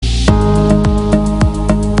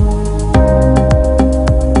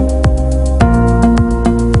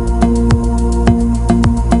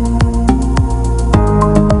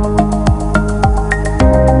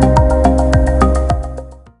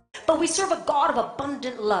God of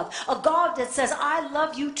abundant love, a God that says, I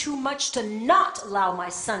love you too much to not allow my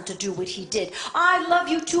son to do what he did. I love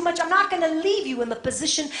you too much. I'm not going to leave you in the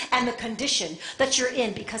position and the condition that you're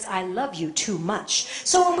in because I love you too much.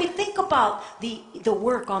 So when we think about the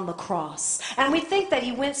work on the cross, and we think that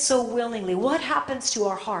he went so willingly, what happens to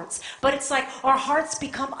our hearts? But it's like our hearts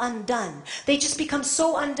become undone. They just become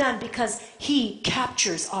so undone because he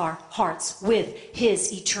captures our hearts with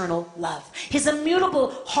his eternal love. His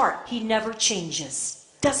immutable heart, he never changes.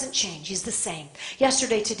 Doesn't change. He's the same.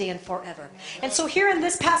 Yesterday, today, and forever. And so here in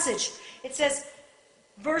this passage, it says,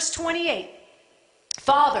 verse 28,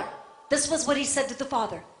 Father, this was what he said to the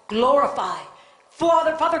Father, glorify.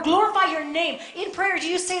 Father, glorify your name. In prayer, do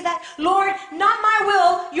you say that? Lord, not my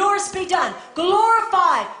will, yours be done.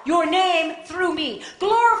 Glorify your name through me.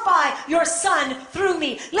 Glorify your Son through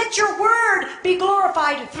me. Let your word be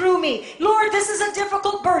glorified through me. Lord, this is a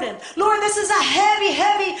difficult burden. Lord, this is a heavy,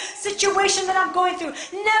 heavy situation that I'm going through.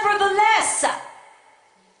 Nevertheless,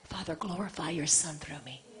 Father, glorify your Son through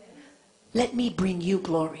me. Let me bring you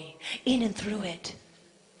glory in and through it.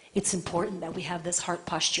 It's important that we have this heart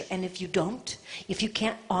posture. And if you don't, if you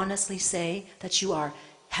can't honestly say that you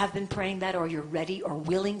have been praying that, or you're ready or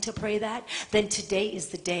willing to pray that, then today is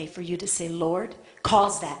the day for you to say, Lord,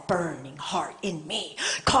 cause that burning heart in me.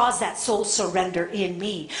 Cause that soul surrender in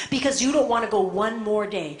me. Because you don't want to go one more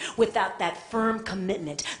day without that firm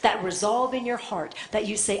commitment, that resolve in your heart that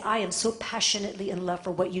you say, I am so passionately in love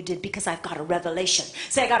for what you did because I've got a revelation.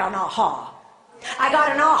 Say, I got an aha. I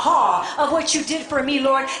got an aha of what you did for me,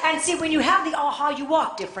 Lord. And see, when you have the aha, you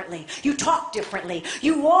walk differently. You talk differently.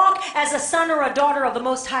 You walk as a son or a daughter of the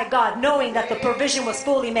Most High God, knowing that the provision was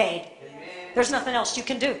fully made. There's nothing else you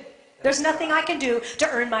can do. There's nothing I can do to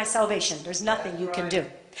earn my salvation. There's nothing you can do.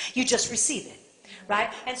 You just receive it,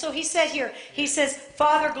 right? And so he said here, he says,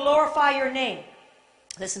 Father, glorify your name.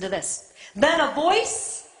 Listen to this. Then a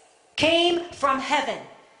voice came from heaven.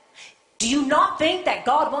 Do you not think that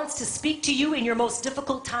God wants to speak to you in your most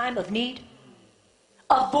difficult time of need?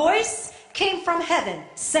 A voice came from heaven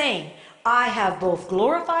saying, I have both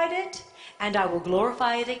glorified it and I will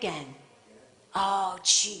glorify it again. Oh,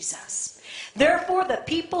 Jesus. Therefore, the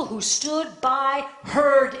people who stood by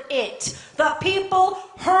heard it. The people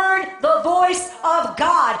heard the voice of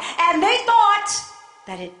God, and they thought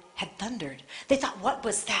that it had thundered. They thought, what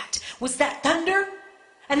was that? Was that thunder?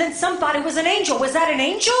 And then some thought it was an angel. Was that an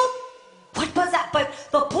angel? What was that? But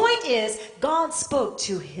the point is, God spoke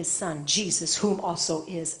to his son, Jesus, whom also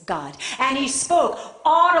is God. And he spoke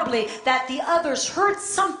audibly that the others heard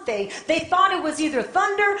something. They thought it was either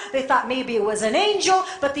thunder. They thought maybe it was an angel.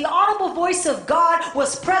 But the audible voice of God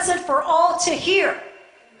was present for all to hear.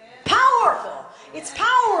 Powerful. It's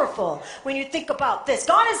powerful when you think about this.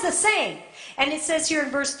 God is the same. And it says here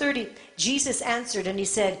in verse 30, Jesus answered and he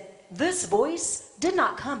said, this voice did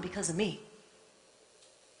not come because of me.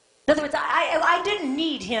 In other words, I didn't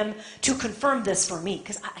need him to confirm this for me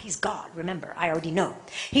because he's God. Remember, I already know.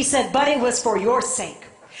 He said, but it was for your sake.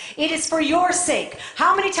 It is for your sake.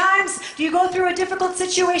 How many times do you go through a difficult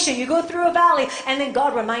situation? You go through a valley and then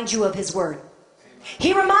God reminds you of his word.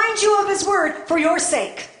 He reminds you of his word for your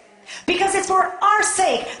sake. Because it's for our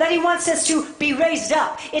sake that he wants us to be raised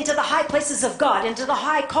up into the high places of God, into the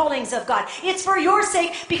high callings of God. It's for your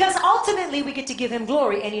sake because ultimately we get to give him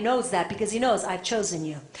glory. And he knows that because he knows I've chosen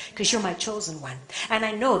you because you're my chosen one. And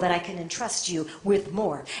I know that I can entrust you with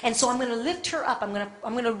more. And so I'm going to lift her up. I'm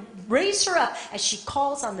going to raise her up as she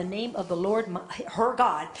calls on the name of the Lord, her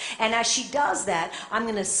God. And as she does that, I'm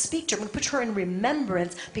going to speak to her. I'm going to put her in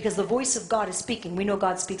remembrance because the voice of God is speaking. We know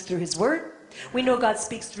God speaks through his word. We know God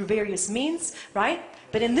speaks through various means, right?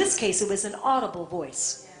 But in this case, it was an audible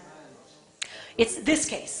voice. It's this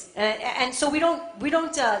case. And so we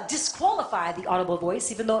don't disqualify the audible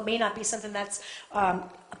voice, even though it may not be something that's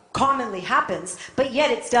commonly happens, but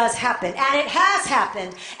yet it does happen. And it has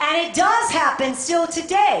happened. And it does happen still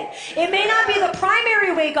today. It may not be the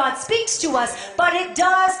primary way God speaks to us, but it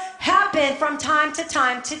does happen from time to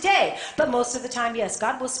time today. But most of the time, yes,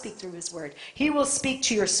 God will speak through his word. He will speak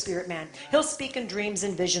to your spirit man. He'll speak in dreams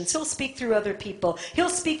and visions. He'll speak through other people. He'll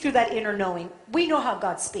speak through that inner knowing. We know how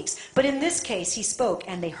God speaks. But in this case, he spoke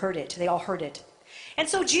and they heard it. They all heard it. And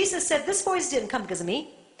so Jesus said, this voice didn't come because of me.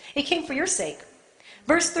 It came for your sake.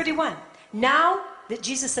 Verse 31, now that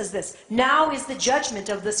Jesus says this, now is the judgment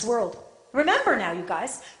of this world. Remember now, you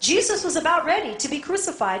guys, Jesus was about ready to be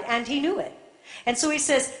crucified and he knew it. And so he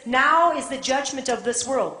says, now is the judgment of this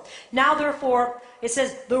world. Now, therefore, it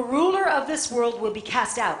says, the ruler of this world will be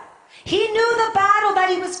cast out. He knew the battle that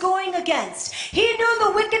he was going against. He knew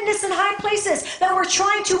the wickedness in high places that were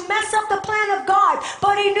trying to mess up the plan of God.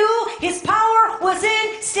 But he knew his power was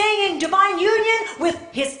in staying in divine union with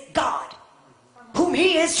his God, whom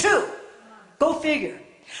he is too. Go figure.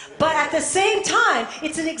 But at the same time,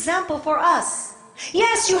 it's an example for us.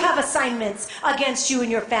 Yes, you have assignments against you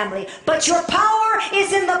and your family, but your power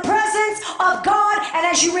is in the presence of God. And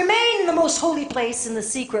as you remain in the most holy place, in the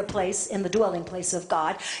secret place, in the dwelling place of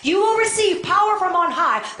God, you will receive power from on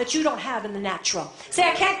high that you don't have in the natural. Say,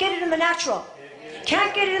 I can't get it in the natural.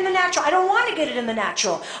 Can't get it in the natural. I don't want to get it in the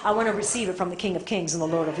natural. I want to receive it from the King of Kings and the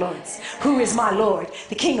Lord of Lords. Who is my Lord?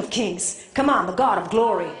 The King of Kings. Come on, the God of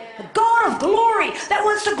glory. The God of glory that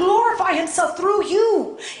wants to glorify himself through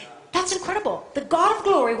you. That's incredible. The God of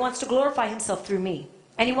glory wants to glorify himself through me.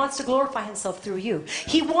 And he wants to glorify himself through you.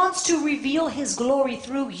 He wants to reveal his glory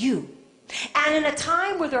through you. And in a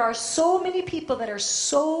time where there are so many people that are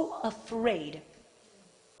so afraid,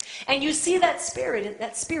 and you see that spirit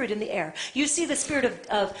in the air. You see the spirit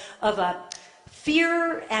of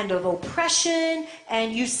fear and of oppression,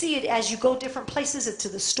 and you see it as you go different places, to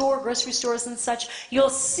the store, grocery stores and such. You'll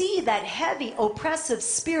see that heavy, oppressive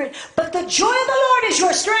spirit, but the joy of the Lord is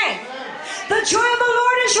your strength. The joy of the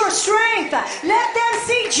Lord is your strength. Let them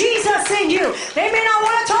see Jesus in you. They may not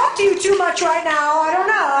want to talk to you too much right now. I don't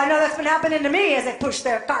know. I know that's been happening to me as they push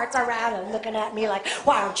their carts around and looking at me like,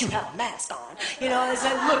 why don't you have a mask on? You know, there's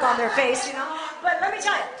a look on their face, you know. But let me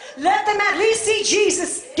tell you, let them at least see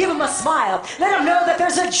Jesus. Give them a smile. Let them know that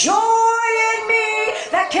there's a joy in me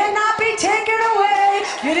that cannot be taken away.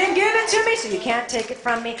 You didn't give it to me, so you can't take it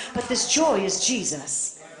from me. But this joy is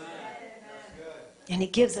Jesus. And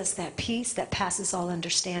it gives us that peace that passes all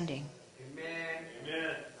understanding.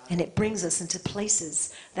 Amen. And it brings us into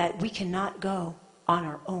places that we cannot go on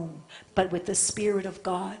our own. But with the Spirit of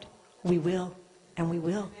God, we will. And we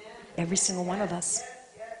will. Every single one of us.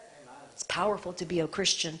 It's powerful to be a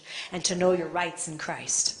Christian and to know your rights in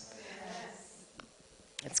Christ.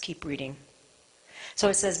 Let's keep reading. So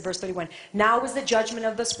it says, verse 31, now is the judgment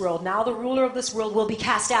of this world. Now the ruler of this world will be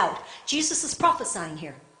cast out. Jesus is prophesying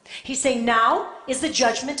here. He's saying, now is the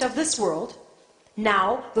judgment of this world.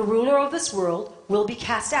 Now the ruler of this world will be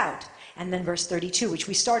cast out. And then verse 32, which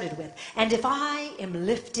we started with. And if I am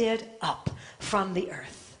lifted up from the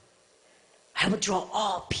earth, I will draw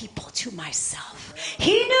all people to myself.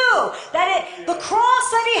 He knew that the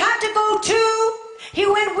cross that he had to go to, he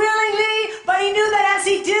went willingly, but he knew that as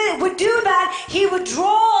he would do that, he would draw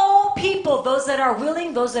all people, those that are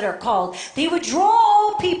willing, those that are called. He would draw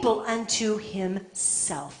all people unto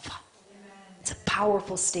himself. It's a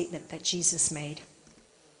powerful statement that Jesus made.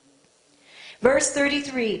 Verse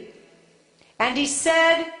 33, and he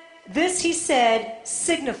said, this he said,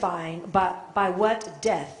 signifying by what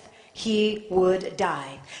death he would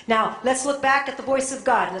die. Now, let's look back at the voice of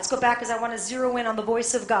God. Let's go back because I want to zero in on the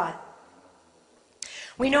voice of God.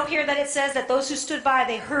 We know here that it says that those who stood by,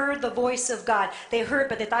 they heard the voice of God. They heard,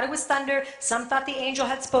 but they thought it was thunder. Some thought the angel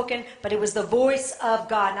had spoken, but it was the voice of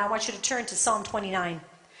God. Now I want you to turn to Psalm 29.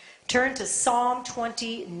 Turn to Psalm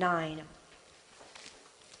 29.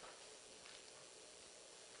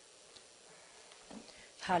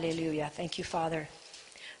 Hallelujah. Thank you, Father.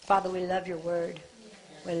 Father, we love your word.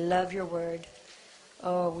 We love your word.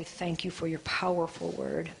 Oh, we thank you for your powerful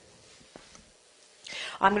word.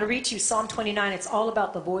 I'm going to read to you Psalm 29. It's all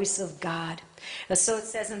about the voice of God. So it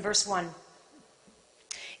says in verse 1.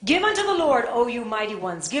 Give unto the Lord, O you mighty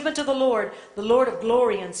ones. Give unto the Lord of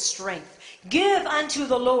glory and strength. Give unto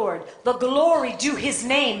the Lord the glory due his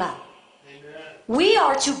name. We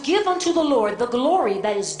are to give unto the Lord the glory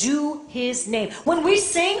that is due his name. When we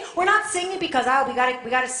sing, we're not singing because we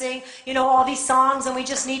got to sing, all these songs and we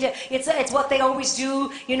just need to, it's what they always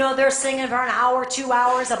do. They're singing for an hour, 2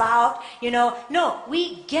 hours about, No,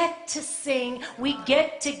 we get to sing. We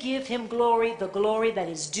get to give him glory, the glory that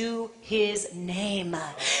is due his name.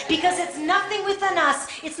 Because it's nothing within us.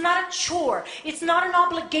 It's not a chore. It's not an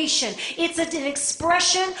obligation. It's an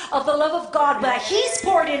expression of the love of God that he's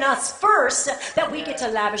poured in us first, that we get to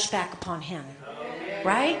lavish back upon him.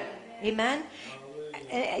 Right? Amen?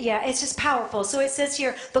 Yeah, it's just powerful. So it says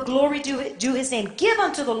here, the glory due his name. Give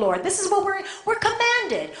unto the Lord. This is what we're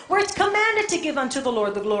commanded. We're commanded to give unto the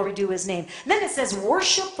Lord the glory due his name. And then it says,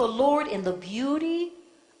 worship the Lord in the beauty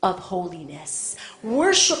of holiness.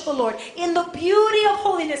 Worship the Lord in the beauty of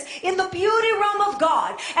holiness, in the beauty realm of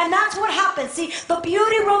God. And that's what happens. See, the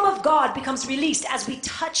beauty realm of God becomes released as we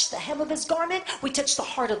touch the hem of his garment. We touch the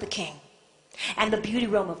heart of the King. And the beauty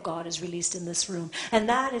realm of God is released in this room. And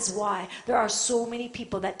that is why there are so many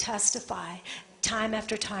people that testify time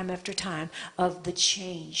after time after time of the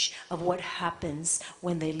change of what happens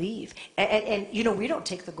when they leave. And you know, we don't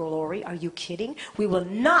take the glory. Are you kidding? We will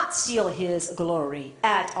not steal his glory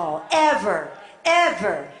at all. Ever,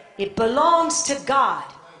 ever. It belongs to God.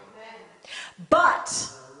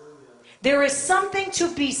 But there is something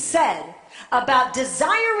to be said about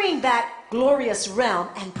desiring that glorious realm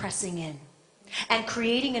and pressing in and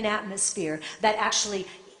creating an atmosphere that actually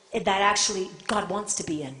God wants to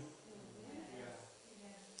be in.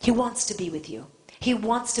 He wants to be with you. He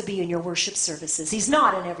wants to be in your worship services. He's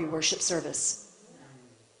not in every worship service.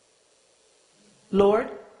 Lord,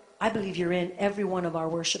 I believe you're in every one of our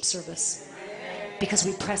worship service because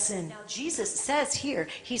we press in. Now Jesus says here,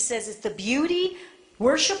 he says it's the beauty,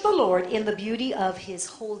 worship the Lord in the beauty of his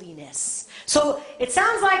holiness. So it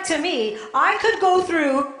sounds like to me, I could go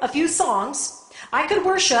through a few songs, I could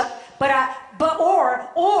worship,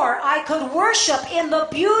 or I could worship in the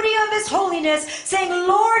beauty of his holiness, saying,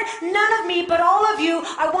 Lord, none of me, but all of you,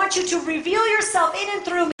 I want you to reveal yourself in and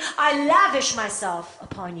through me. I lavish myself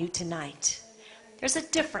upon you tonight. There's a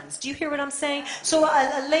difference. Do you hear what I'm saying? So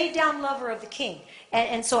a laid down lover of the King.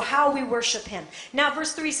 And so how we worship him. Now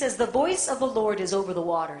verse 3 says, the voice of the Lord is over the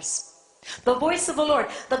waters. The voice of the Lord.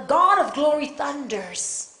 The God of glory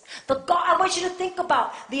thunders. I want you to think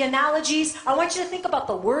about the analogies. I want you to think about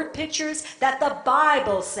the word pictures that the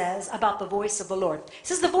Bible says about the voice of the Lord. It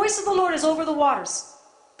says the voice of the Lord is over the waters.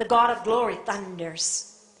 The God of glory thunders.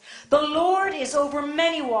 The Lord is over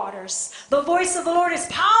many waters. The voice of the Lord is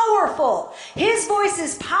powerful. His voice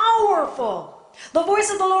is powerful. The voice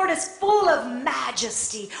of the Lord is full of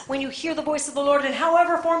majesty. When you hear the voice of the Lord, in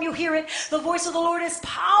however form you hear it, the voice of the Lord is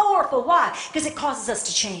powerful. Why? Because it causes us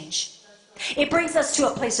to change. It brings us to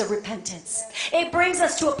a place of repentance. It brings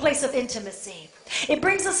us to a place of intimacy. It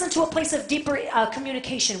brings us into a place of deeper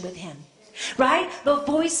communication with him. Right? The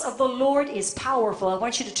voice of the Lord is powerful. I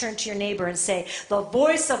want you to turn to your neighbor and say, the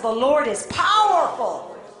voice of the Lord is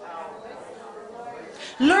powerful.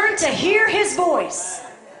 Learn to hear his voice.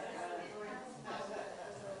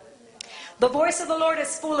 The voice of the Lord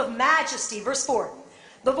is full of majesty. Verse 4.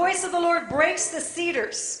 The voice of the Lord breaks the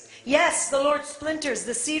cedars. Yes, the Lord splinters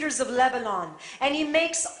the cedars of Lebanon, and he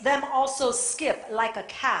makes them also skip like a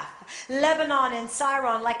calf. Lebanon and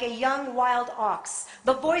Syron like a young wild ox.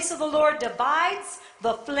 The voice of the Lord divides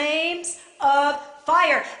the flames of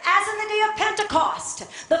fire. As in the day of Pentecost,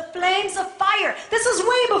 the flames of fire. This is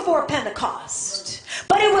way before Pentecost.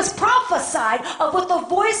 But it was prophesied of what the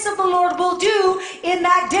voice of the Lord will do in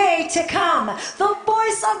that day to come. The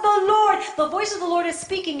voice of the Lord is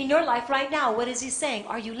speaking in your life right now. What is he saying?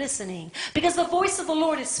 Are you listening? Because the voice of the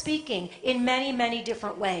Lord is speaking in many, many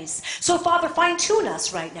different ways. So Father, fine-tune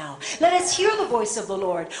us right now. Let us hear the voice of the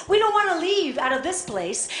Lord. We don't want to leave out of this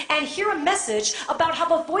place and hear a message about how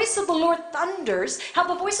the voice of the Lord thunders, how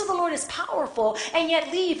the voice of the Lord is powerful, and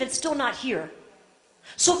yet leave and still not hear.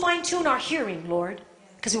 So fine-tune our hearing, Lord,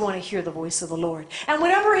 because we want to hear the voice of the Lord. And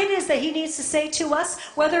whatever it is that he needs to say to us,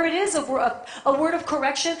 whether it is a word of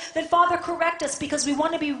correction, then Father, correct us, because we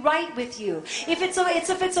want to be right with you. If it's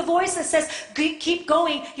a voice that says, keep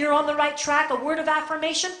going, you're on the right track, a word of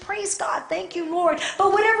affirmation, praise God, thank you, Lord.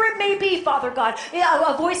 But whatever it may be, Father God,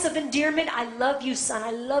 a voice of endearment, I love you, son,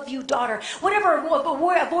 I love you, daughter. Whatever,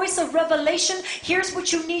 a voice of revelation, here's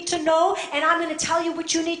what you need to know, and I'm going to tell you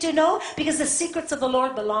what you need to know, because the secrets of the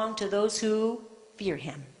Lord belong to those who fear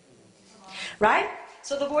him. Right?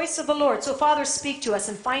 So the voice of the Lord. So Father, speak to us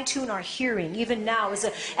and fine-tune our hearing. Even now,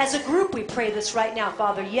 as a group, we pray this right now,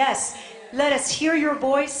 Father. Yes, let us hear your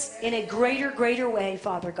voice in a greater way,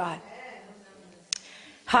 Father God.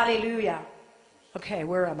 Hallelujah. Okay,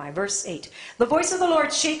 where am I? Verse 8. The voice of the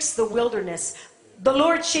Lord shakes the wilderness. The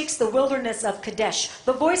Lord shakes the wilderness of Kadesh.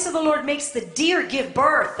 The voice of the Lord makes the deer give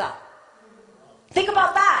birth. Think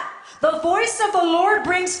about that. The voice of the Lord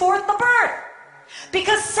brings forth the birth.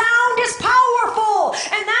 Because sound is powerful.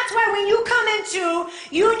 And that's why when you come into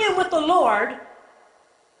union with the Lord,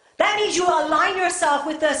 that means you align yourself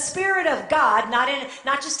with the Spirit of God,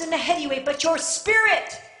 not just in a heady way, but your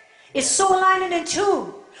spirit is so aligned and in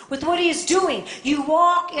tune with what he is doing. You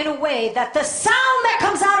walk in a way that the sound that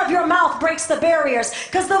comes out of your mouth breaks the barriers,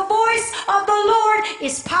 because the voice of the Lord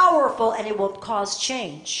is powerful and it will cause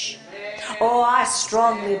change. Oh, I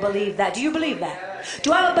strongly believe that. Do you believe that?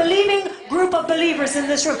 Do I have a believing group of believers in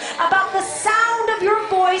this room about the sound of your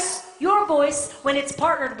voice when it's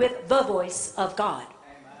partnered with the voice of God?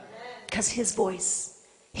 Because his voice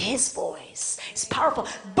is powerful.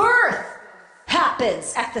 Birth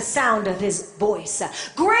happens at the sound of his voice.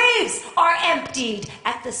 Graves are emptied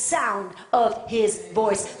at the sound of his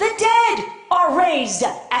voice. The dead are raised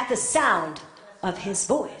at the sound of his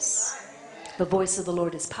voice. The voice of the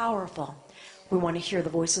Lord is powerful. We want to hear the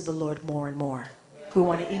voice of the Lord more and more. We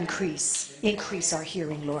want to increase our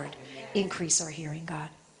hearing, Lord. Increase our hearing, God.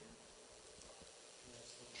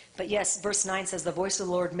 But yes, verse 9 says, the voice of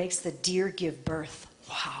the Lord makes the deer give birth.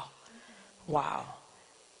 Wow. Wow.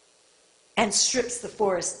 And strips the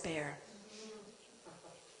forest bare.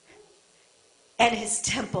 And his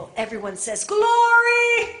temple, everyone says,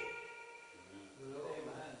 glory!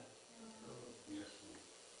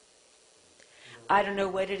 I don't know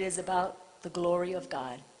what it is about the glory of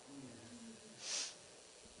God.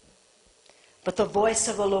 But the voice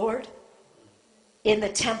of the Lord, in the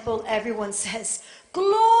temple, everyone says,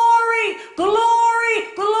 glory, glory,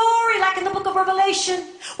 glory. Like in the book of Revelation,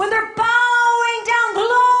 when they're bowing down,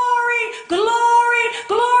 glory, glory,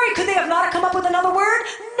 glory. Could they have not come up with another word?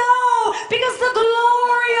 No, because the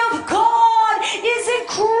glory of God is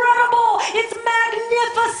incredible. It's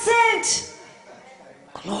magnificent.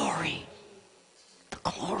 Glory. The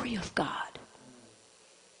glory of God.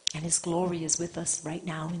 And his glory is with us right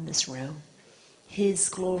now in this room. His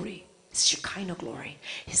glory. His Shekinah glory,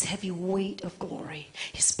 his heavy weight of glory,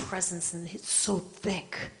 his presence, and it's so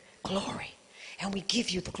thick. Glory. And we give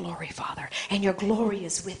you the glory, Father. And your glory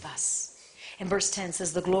is with us. And verse 10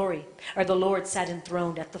 says, the glory, or the Lord sat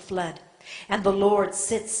enthroned at the flood. And the Lord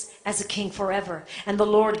sits as a king forever. And the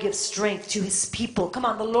Lord gives strength to his people. Come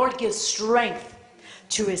on, the Lord gives strength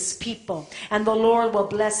to his people. And the Lord will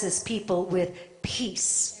bless his people with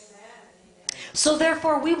peace. So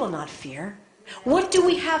therefore we will not fear. What do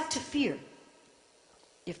we have to fear?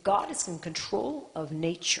 If God is in control of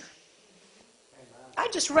nature. I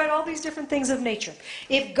just read all these different things of nature.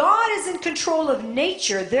 If God is in control of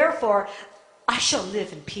nature, therefore, I shall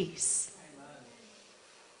live in peace.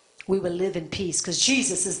 We will live in peace because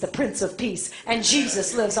Jesus is the Prince of Peace and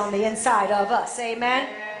Jesus lives on the inside of us. Amen?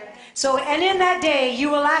 So, and in that day you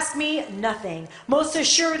will ask me nothing. Most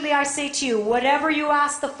assuredly I say to you, whatever you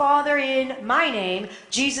ask the Father in my name,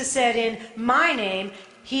 Jesus said, in my name,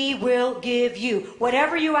 he will give you.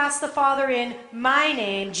 Whatever you ask the Father in my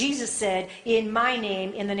name, Jesus said, in my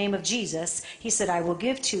name, in the name of Jesus, he said, I will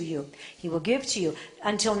give to you. He will give to you.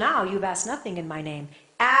 Until now you've asked nothing in my name.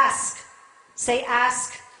 Ask. Say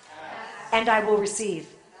ask. And I will receive.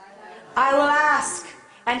 I will ask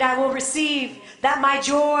and I will receive, that my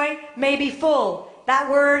joy may be full. That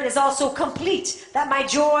word is also complete, that my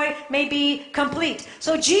joy may be complete.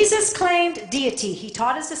 So Jesus claimed deity. He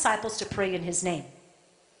taught his disciples to pray in his name.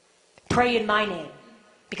 Pray in my name,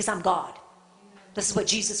 because I'm God. This is what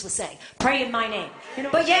Jesus was saying. Pray in my name.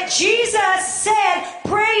 But yet Jesus said,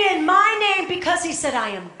 pray in my name, because he said, I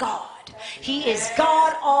am God. He is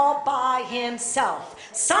God all by himself.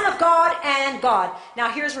 Son of God and God.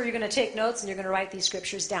 Now here's where you're going to take notes and you're going to write these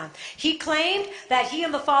scriptures down. He claimed that he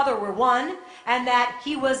and the Father were one and that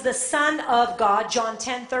he was the Son of God. John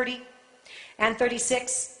 10:30 and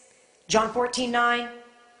 36. John 14:9.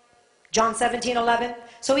 John 17:11.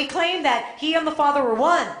 So he claimed that he and the Father were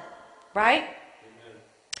one. Right?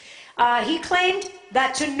 He claimed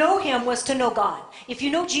that to know him was to know God. If you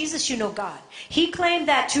know Jesus, you know God. He claimed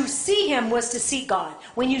that to see him was to see God.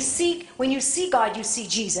 When you see God, you see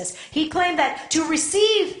Jesus. He claimed that to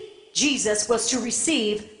receive Jesus was to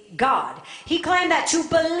receive God. He claimed that to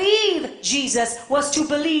believe Jesus was to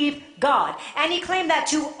believe God. And he claimed that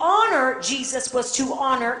to honor Jesus was to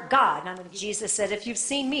honor God. Now, Jesus said, if you've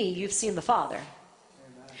seen me, you've seen the Father.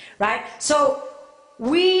 Amen. Right? So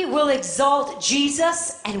we will exalt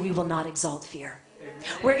Jesus and we will not exalt fear.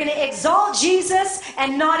 We're going to exalt Jesus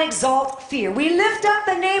and not exalt fear. We lift up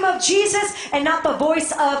the name of Jesus and not the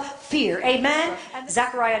voice of fear. Amen?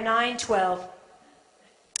 Zechariah 9:12.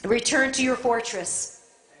 Return to your fortress.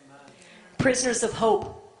 Prisoners of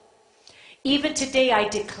hope. Even today I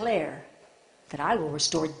declare that I will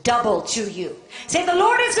restore double to you. Say, the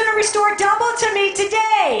Lord is going to restore double to me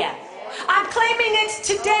today. I'm claiming it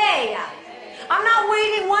today. I'm not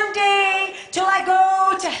waiting one day till I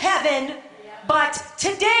go to heaven. But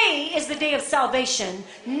today is the day of salvation.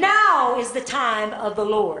 Now is the time of the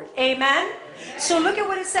Lord. Amen? So look at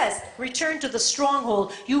what it says. Return to the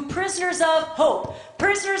stronghold, you prisoners of hope.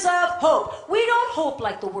 Prisoners of hope. We don't hope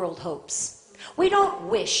like the world hopes. We don't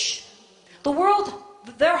wish. The world,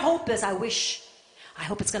 their hope is, I wish. I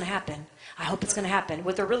hope it's going to happen. I hope it's going to happen.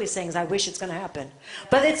 What they're really saying is, I wish it's going to happen.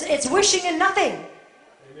 But it's wishing and nothing.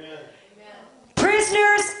 Amen.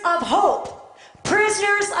 Prisoners of hope.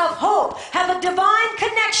 Prisoners of hope have a divine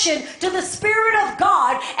connection to the Spirit of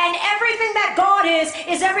God, and everything that God God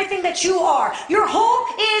is everything that you are. Your hope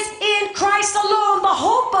is in Christ alone, the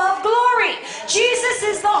hope of glory. Jesus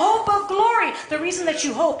is the hope of glory. The reason that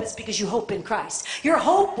you hope is because you hope in Christ. Your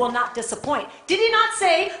hope will not disappoint. Did he not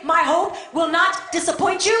say, my hope will not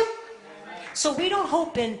disappoint you? So we don't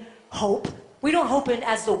hope in hope. We don't hope in,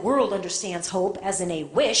 as the world understands hope, as in a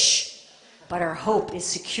wish, but our hope is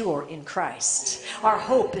secure in Christ. Our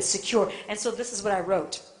hope is secure. And so this is what I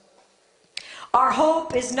wrote. Our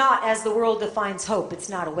hope is not as the world defines hope. It's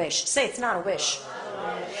not a wish. Say, it's not a wish.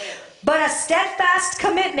 But a steadfast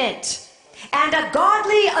commitment and a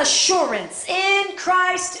godly assurance in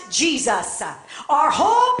Christ Jesus. Our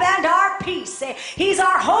hope and our peace. He's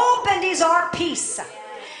our hope and he's our peace.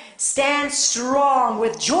 Stand strong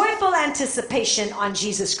with joyful anticipation on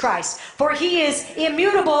Jesus Christ, for he is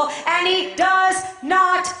immutable and he does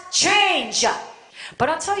not change. But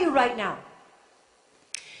I'll tell you right now,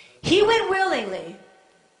 he went willingly.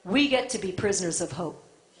 We get to be prisoners of hope.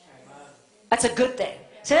 That's a good thing.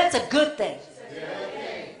 So that's a good thing.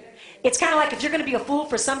 It's kind of like if you're going to be a fool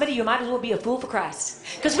for somebody, you might as well be a fool for Christ.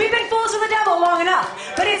 Because we've been fools of the devil long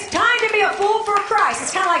enough. But it's time to be a fool for Christ.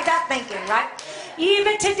 It's kind of like that thinking, right?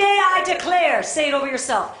 Even today I declare, say it over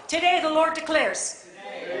yourself. Today the Lord declares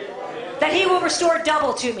that he will restore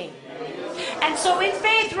double to me. And so in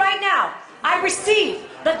faith right now, I receive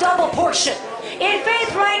the double portion. In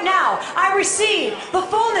faith right now, I receive the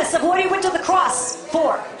fullness of what he went to the cross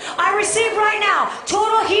for. I receive right now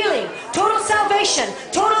total healing, total salvation,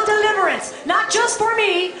 total deliverance, not just for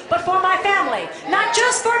me, but for my family. Not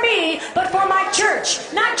just for me, but for my church.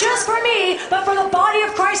 Not just for me, but for the body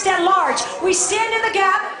of Christ at large. We stand in the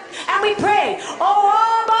gap and we pray. Oh,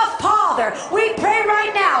 Abba Father, we pray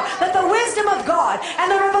right now that the wisdom of God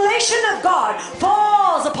and the revelation of God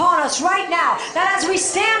falls upon us right now. That as we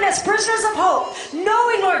stand as prisoners of hope,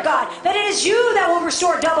 knowing, Lord God, that it is you that will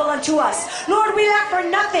restore double unto us. Lord, we lack for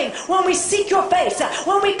nothing when we seek your face,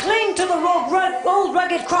 when we cling to the old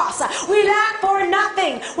rugged cross. We lack for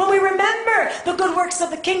nothing when we remember the good works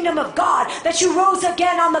of the kingdom of God, that you rose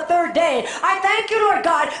again on the third day. I thank you, Lord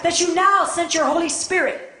God, that you now sent your Holy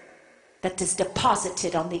Spirit that is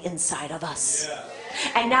deposited on the inside of us. Yeah.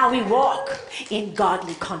 And now we walk in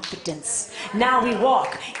godly confidence. Now we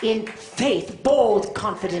walk in faith, bold,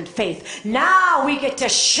 confident faith. Now we get to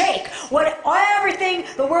shake what everything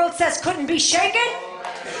the world says couldn't be shaken.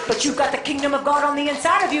 But you've got the kingdom of God on the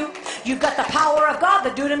inside of you. You've got the power of God,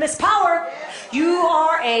 the dunamis power. You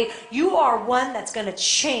are one that's going to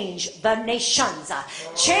change the nations.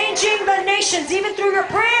 Changing the nations even through your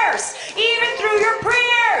prayers. Even through your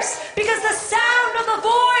prayers. Because the sound of the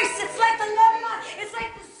voice, it's like the Lebanon. It's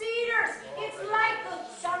like the cedars. It's like the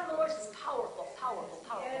sound of the voice is powerful, powerful,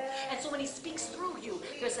 powerful. And so when he speaks through you,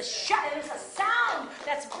 there's a sound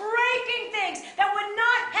that's breaking things that would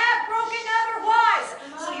not have broken otherwise.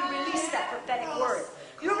 So you release that prophetic word.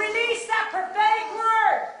 You release that prophetic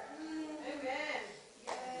word.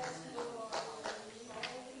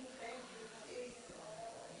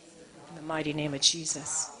 In the mighty name of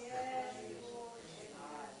Jesus.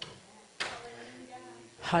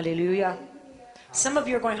 Hallelujah. Some of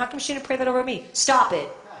you are going, how come she didn't pray that over me? Stop it.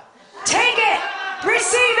 Take it.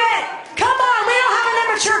 Receive it. Come on, we don't have an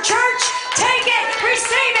immature church. Take it.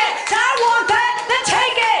 Receive it. I want that. Then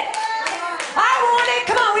take it. I want it.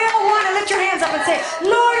 Come on, we all want it. Lift your hands up and say,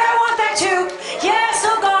 Lord, I want that too. Yes,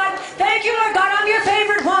 oh God. Thank you, Lord God. I'm your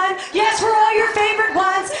favorite one. Yes, we're all your favorite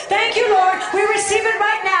ones. Thank you, Lord. We receive it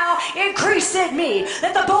right now. Increase in me.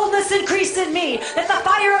 Let the boldness increase in me. Let the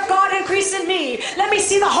fire of God increase in me. Let me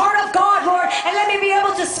see the heart of God, Lord, and let me be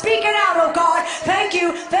able to speak it out, oh God. Thank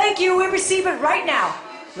you. Thank you. We receive it right now.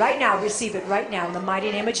 Right now. Receive it right now in the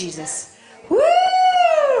mighty name of Jesus. Woo!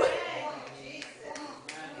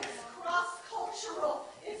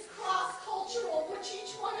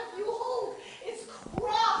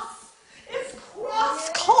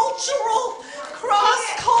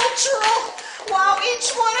 Cross-cultural. Wow, each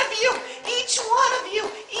one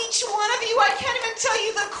of you, I can't even tell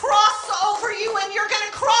you the cross over you, and you're going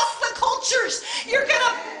to cross the cultures. You're going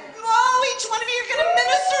to, each one of you, you're going to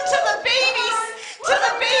minister to the babies,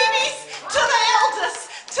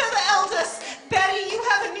 to the eldest. Betty, you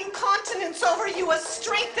have a new continence over you, a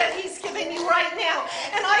strength that he's giving you right now.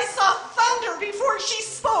 And I saw thunder before she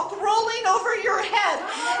spoke rolling over your head.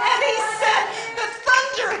 And he said, the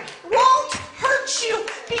thunder won't hurt you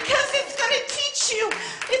because it's going to teach you.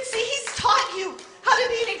 He's taught you how to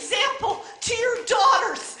be an example to your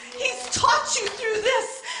daughters. He's taught you through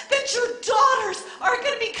this, that your daughters are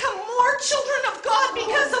going to become more children of God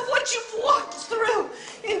because of what you've walked through.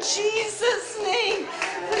 In Jesus' name.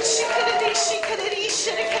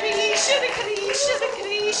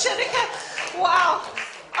 Wow.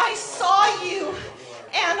 I saw you,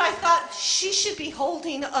 and I thought she should be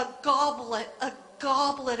holding a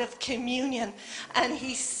goblet of communion. And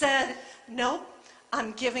he said, nope,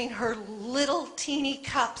 I'm giving her little teeny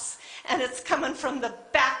cups, and it's coming from the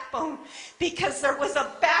backbone, because there was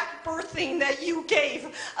a back birthing that you gave,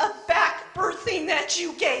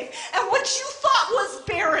 And what you thought was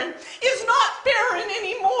barren is not barren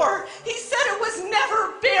anymore. He said it was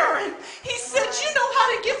never barren. He said, you know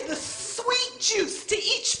how to give the sweet juice to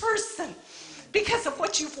each person because of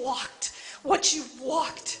what you've walked.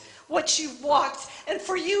 And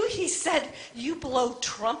for you, he said, you blow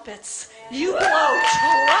trumpets. You blow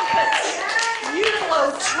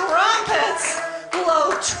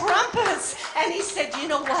trumpets. And he said, you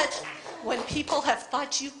know what? When people have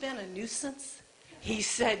thought you've been a nuisance, he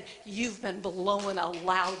said, you've been blowing a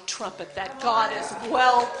loud trumpet that God is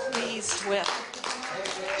well pleased with.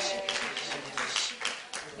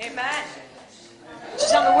 Amen.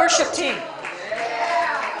 She's on the worship team.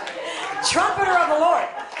 Trumpeter of the Lord.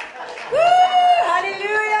 Woo!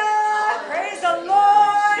 Hallelujah! Praise the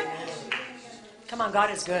Lord! Come on,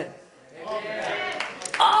 God is good.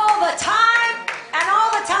 All the time and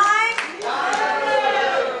all the time.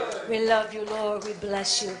 We love you, Lord. We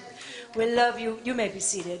bless you. We love you. You may be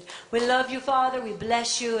seated. We love you, Father. We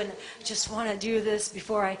bless you. And I just want to do this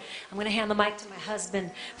before I'm going to hand the mic to my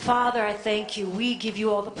husband. Father, I thank you. We give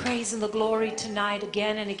you all the praise and the glory tonight,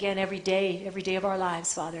 again and again, every day of our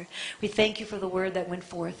lives, Father. We thank you for the word that went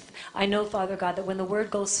forth. I know, Father God, that when the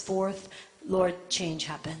word goes forth, Lord, change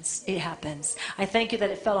happens. It happens. I thank you that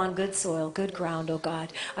it fell on good soil, good ground, oh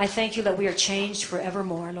God. I thank you that we are changed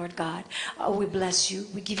forevermore, Lord God. Oh, we bless you.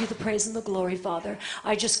 We give you the praise and the glory, Father.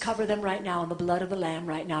 I just cover them right now in the blood of the Lamb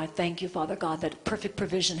right now. I thank you, Father God, that perfect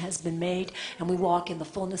provision has been made, and we walk in the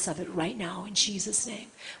fullness of it right now in Jesus' name.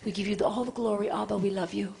 We give you all the glory, Abba. We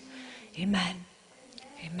love you. Amen.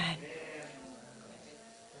 Amen.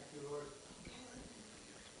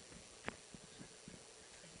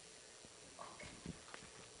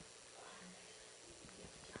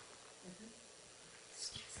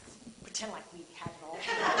 Pretend like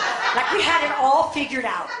we had it all figured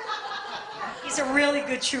out. He's a really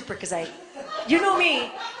good trooper, because you know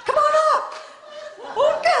me. Come on up.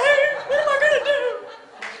 Okay, what am I gonna do?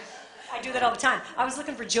 I do that all the time. I was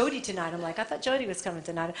looking for Jody tonight. I'm like, I thought Jody was coming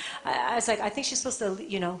tonight. I was like, I think she's supposed to,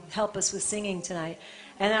 help us with singing tonight.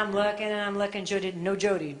 And I'm looking. Jody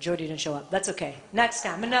didn't show up. That's okay. Next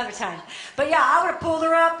time, another time. But yeah, I would have pulled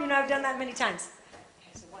her up. I've done that many times.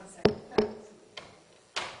 Okay, so 1 second.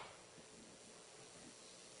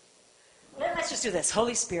 Let's just do this.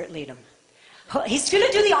 Holy Spirit, lead him. He's going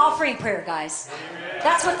to do the offering prayer, guys.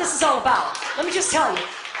 That's what this is all about. Let me just tell you.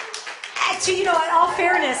 Actually, in all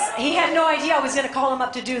fairness, he had no idea I was going to call him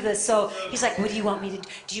up to do this. So he's like, what do you want me to do?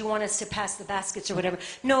 Do you want us to pass the baskets or whatever?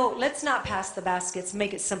 No, let's not pass the baskets.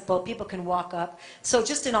 Make it simple. People can walk up. So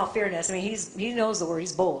just in all fairness, he knows the word.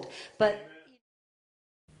 He's bold. But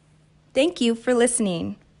thank you for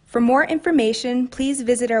listening. For more information, please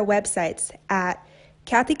visit our websites at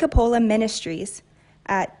Kathy Capola Ministries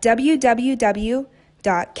at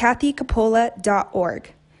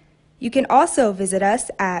www.kathycapola.org. You can also visit us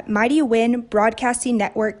at Mighty Wind Broadcasting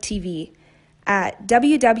Network TV at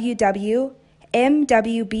www.mwbn.tv.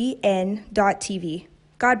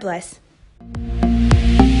 God bless.